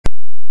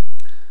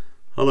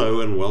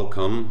Hello and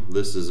welcome.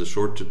 This is a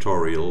short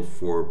tutorial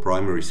for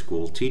primary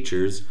school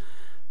teachers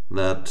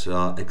that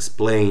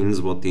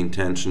explains what the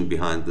intention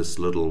behind this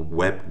little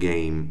web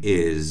game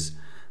is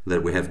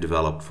that we have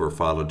developed for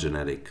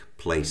phylogenetic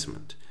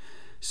placement.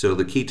 So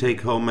the key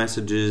take-home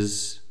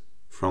messages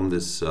from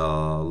this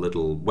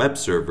little web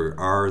server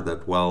are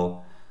that,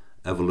 well,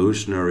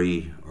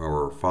 evolutionary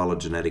or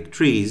phylogenetic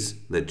trees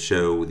that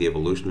show the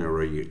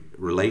evolutionary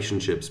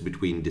relationships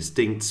between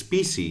distinct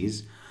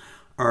species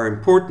are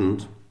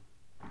important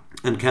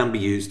and can be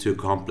used to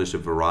accomplish a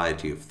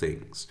variety of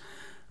things.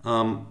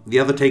 The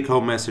other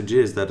take-home message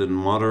is that in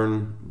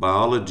modern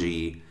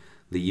biology,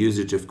 the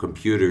usage of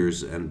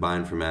computers and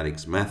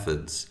bioinformatics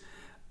methods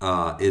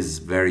is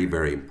very,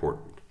 very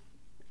important.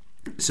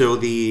 So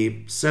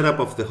the setup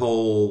of the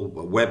whole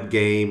web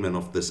game and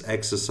of this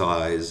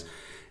exercise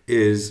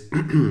is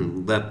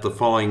that the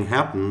following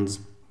happens: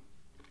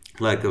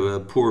 like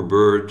a poor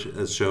bird,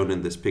 as shown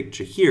in this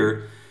picture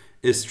here,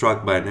 is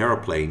struck by an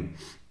airplane.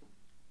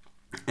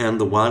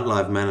 And the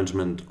wildlife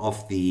management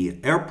of the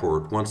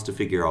airport wants to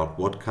figure out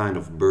what kind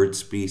of bird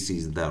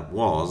species that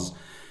was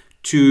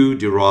to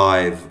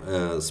derive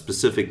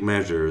specific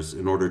measures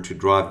in order to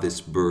drive this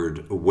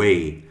bird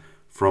away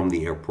from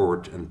the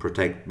airport and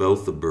protect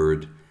both the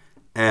bird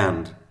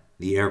and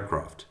the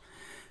aircraft.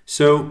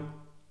 So,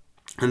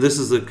 and this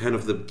is the kind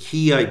of the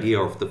key idea,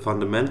 of the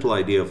fundamental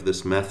idea of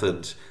this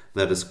method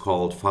that is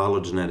called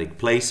phylogenetic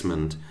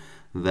placement,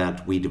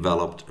 that we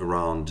developed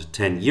around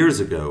 10 years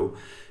ago.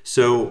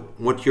 So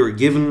what you're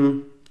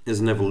given is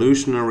an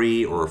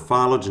evolutionary or a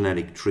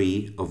phylogenetic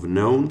tree of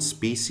known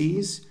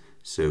species.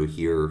 So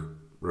here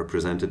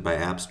represented by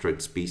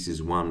abstract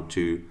species 1,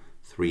 2,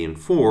 3, and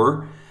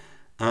 4.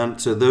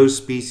 And so those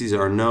species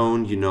are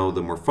known, you know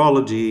the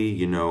morphology,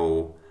 you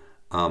know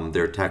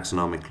their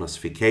taxonomic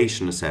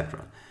classification,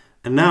 etc.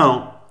 And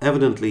now,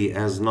 evidently,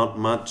 as not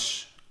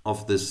much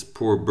of this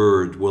poor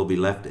bird will be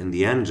left in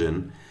the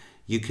engine,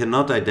 you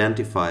cannot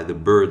identify the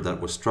bird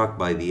that was struck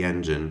by the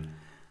engine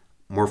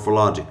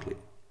morphologically.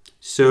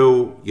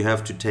 So you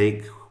have to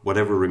take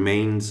whatever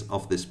remains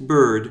of this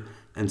bird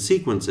and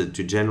sequence it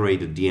to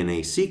generate a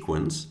DNA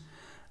sequence.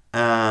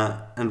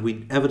 And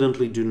we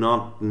evidently do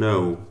not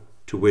know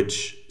to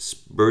which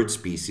bird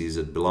species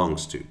it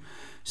belongs to.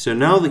 So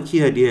now the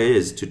key idea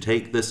is to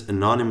take this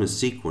anonymous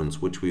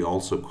sequence, which we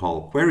also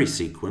call query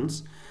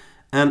sequence,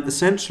 and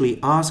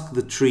essentially ask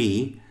the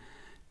tree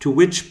to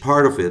which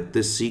part of it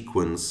this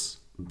sequence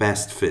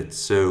best fits.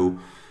 So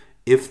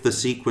if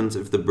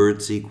the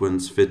bird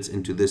sequence fits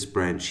into this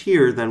branch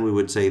here, then we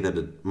would say that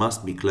it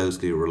must be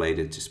closely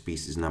related to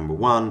species number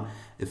 1.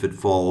 If it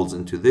falls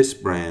into this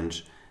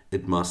branch,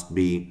 it must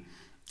be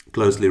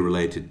closely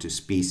related to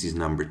species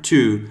number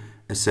 2,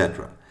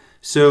 etc.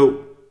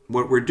 So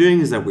what we're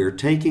doing is that we're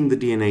taking the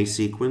DNA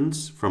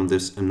sequence from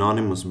this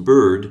anonymous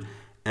bird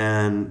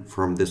and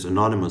from this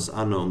anonymous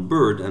unknown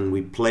bird, and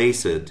we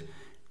place it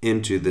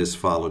into this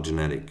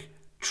phylogenetic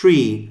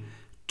tree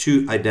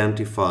to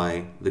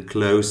identify the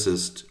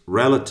closest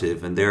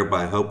relative and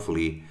thereby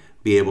hopefully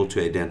be able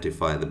to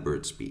identify the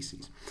bird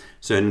species.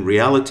 So in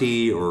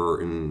reality,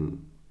 or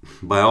in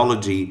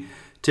biology,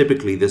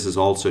 typically this is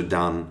also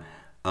done,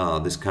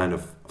 this kind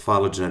of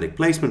phylogenetic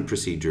placement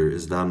procedure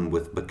is done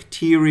with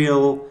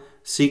bacterial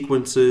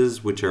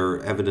sequences, which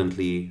are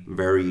evidently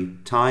very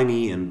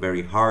tiny and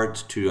very hard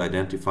to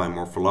identify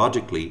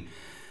morphologically.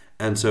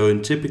 And so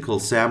in typical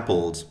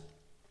samples,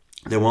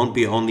 there won't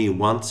be only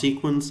one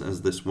sequence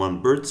as this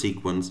one bird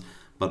sequence,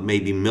 but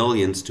maybe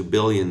millions to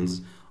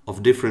billions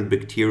of different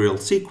bacterial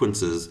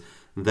sequences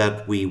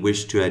that we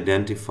wish to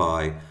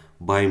identify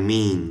by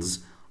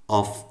means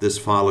of this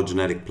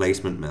phylogenetic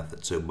placement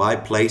method. So by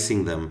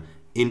placing them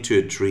into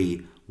a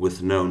tree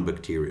with known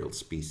bacterial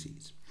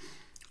species.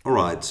 All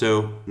right,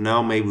 so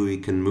now maybe we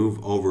can move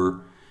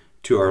over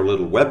to our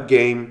little web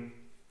game.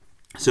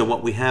 So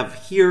what we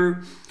have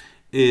here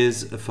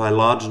is a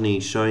phylogeny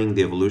showing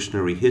the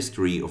evolutionary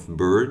history of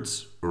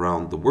birds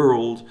around the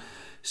world.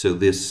 So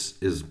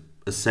this is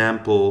a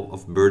sample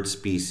of bird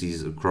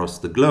species across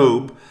the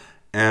globe,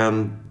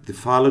 and the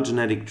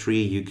phylogenetic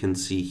tree you can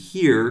see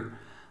here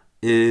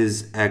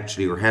is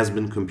actually, or has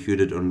been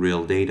computed on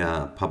real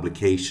data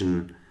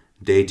publication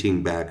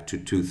dating back to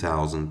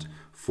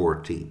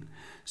 2014.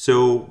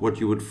 So what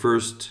you would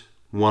first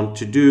want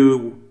to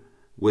do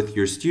with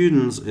your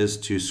students is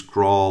to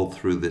scroll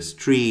through this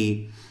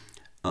tree,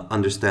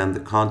 understand the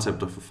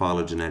concept of a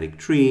phylogenetic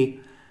tree,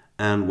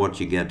 and what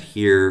you get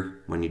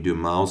here when you do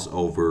mouse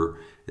over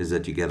is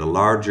that you get a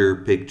larger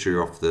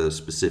picture of the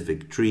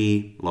specific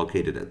tree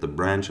located at the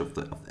branch of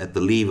at the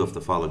leaf of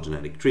the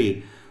phylogenetic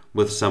tree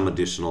with some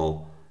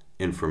additional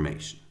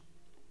information.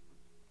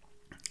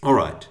 All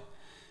right,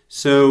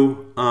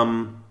 so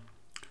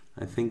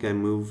I think I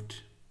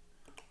moved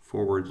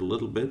forward a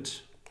little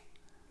bit.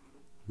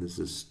 This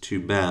is too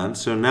bad.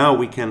 So now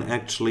we can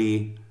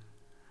actually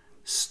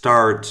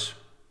start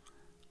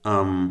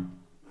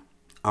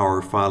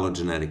our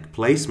phylogenetic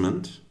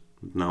placement.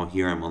 Now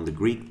here I'm on the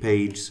Greek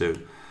page, so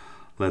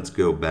let's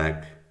go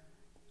back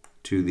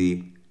to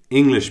the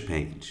English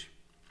page.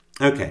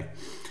 Okay,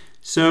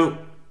 So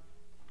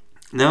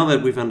now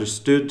that we've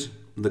understood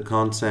the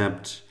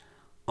concept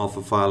of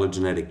a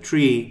phylogenetic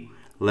tree,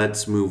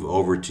 let's move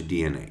over to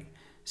DNA.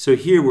 So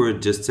here we'll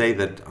just say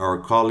that our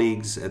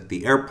colleagues at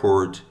the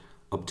airport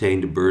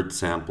obtained a bird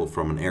sample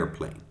from an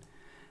airplane.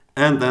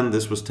 And then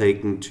this was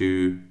taken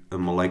to a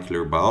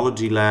molecular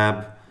biology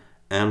lab,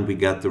 and we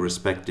got the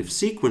respective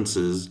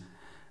sequences.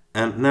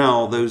 And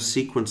now those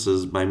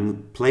sequences, by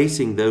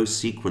placing those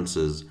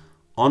sequences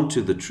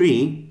onto the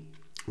tree,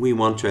 we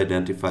want to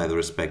identify the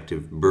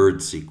respective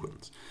bird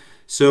sequence.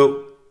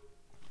 So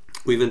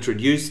we've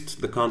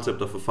introduced the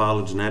concept of a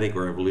phylogenetic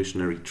or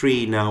evolutionary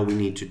tree. Now we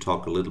need to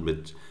talk a little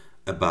bit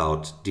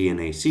about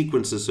DNA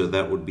sequences. So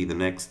that would be the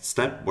next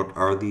step. What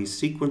are these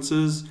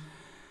sequences?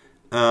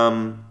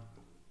 And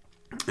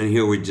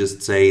here we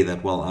just say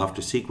that, well,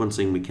 after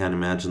sequencing, we can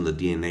imagine the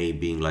DNA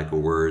being like a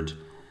word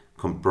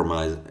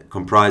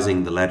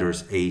comprising the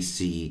letters A,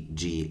 C,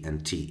 G,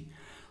 and T.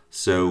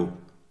 So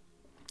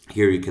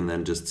here you can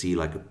then just see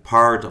like a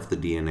part of the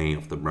DNA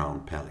of the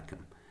brown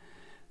pelican.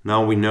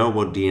 Now we know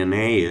what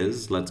DNA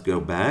is. Let's go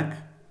back.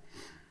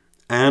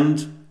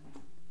 And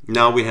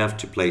now we have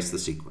to place the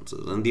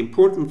sequences. And the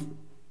important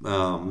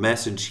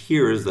message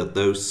here is that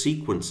those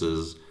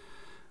sequences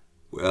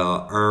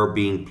are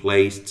being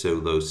placed, so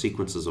those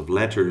sequences of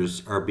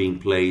letters are being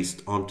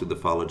placed onto the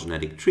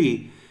phylogenetic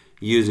tree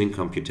using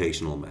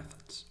computational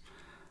methods.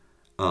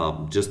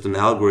 Just an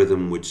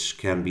algorithm which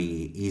can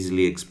be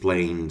easily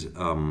explained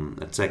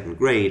at second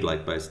grade,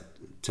 like by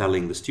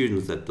telling the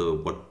students that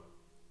what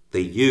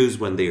they use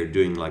when they are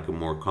doing like a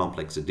more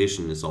complex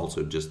addition is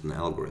also just an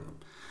algorithm.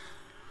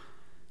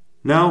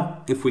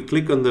 Now, if we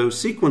click on those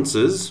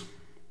sequences,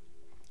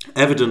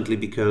 evidently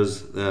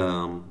because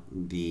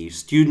the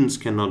students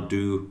cannot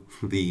do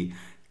the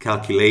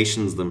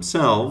calculations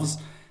themselves,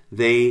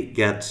 they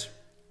get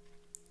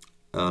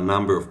a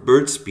number of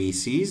bird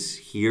species.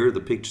 Here, the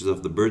pictures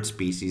of the bird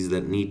species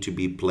that need to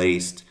be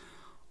placed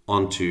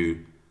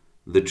onto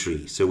the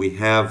tree. So we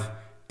have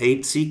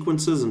 8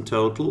 sequences in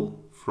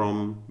total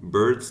from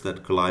birds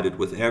that collided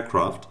with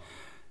aircraft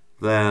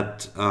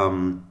that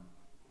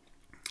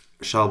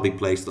shall be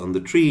placed on the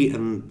tree.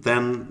 And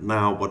then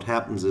now what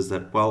happens is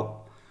that,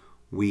 well,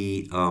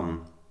 we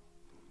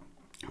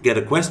get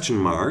a question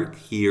mark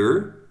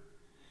here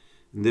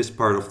in this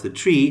part of the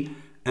tree,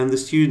 and the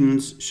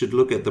students should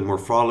look at the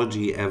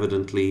morphology,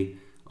 evidently,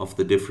 of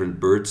the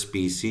different bird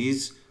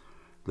species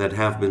that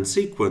have been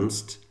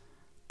sequenced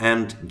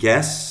and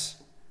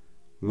guess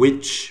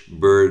which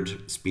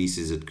bird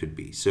species it could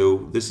be.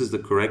 So this is the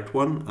correct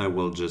one. I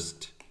will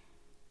just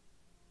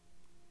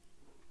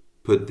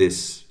put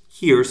this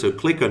here, so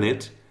click on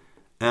it,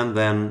 and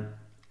then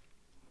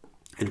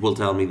it will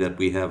tell me that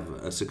we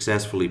have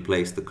successfully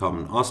placed the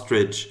common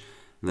ostrich.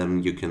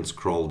 Then you can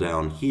scroll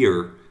down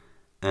here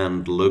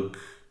and look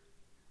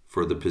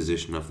for the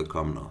position of the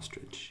common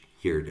ostrich.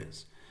 Here it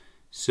is.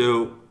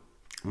 So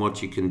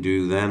what you can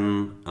do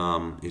then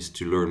is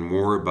to learn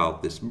more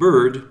about this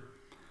bird.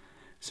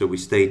 So we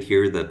state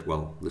here that,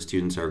 well, the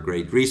students are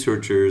great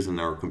researchers, and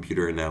our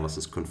computer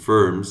analysis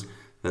confirms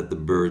that the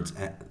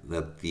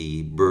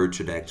bird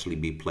should actually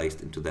be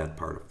placed into that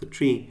part of the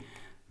tree.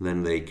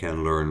 Then they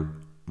can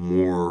learn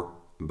more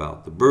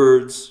about the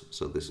birds.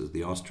 So this is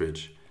the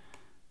ostrich,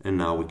 and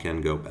now we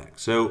can go back.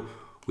 So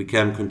we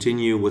can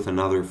continue with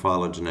another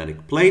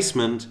phylogenetic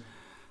placement.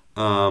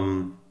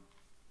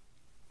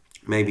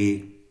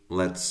 Maybe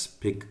let's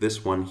pick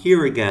this one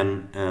here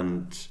again,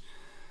 and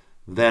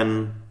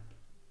then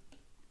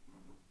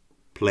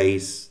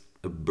place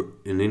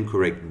an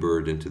incorrect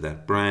bird into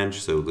that branch.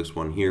 So this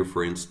one here,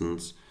 for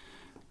instance.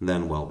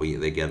 Then, well,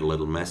 they get a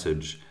little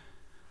message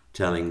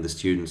telling the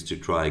students to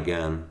try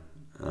again,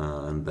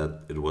 and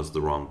that it was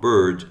the wrong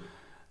bird.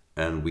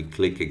 And we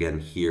click again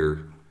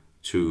here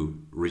to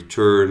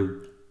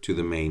return to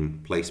the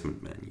main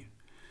placement menu.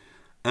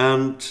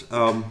 And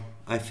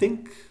I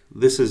think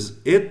this is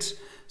it.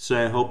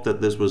 So I hope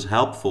that this was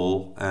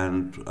helpful,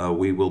 and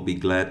we will be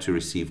glad to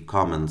receive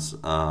comments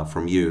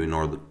from you in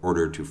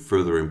order to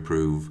further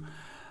improve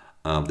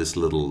this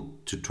little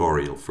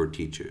tutorial for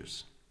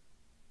teachers.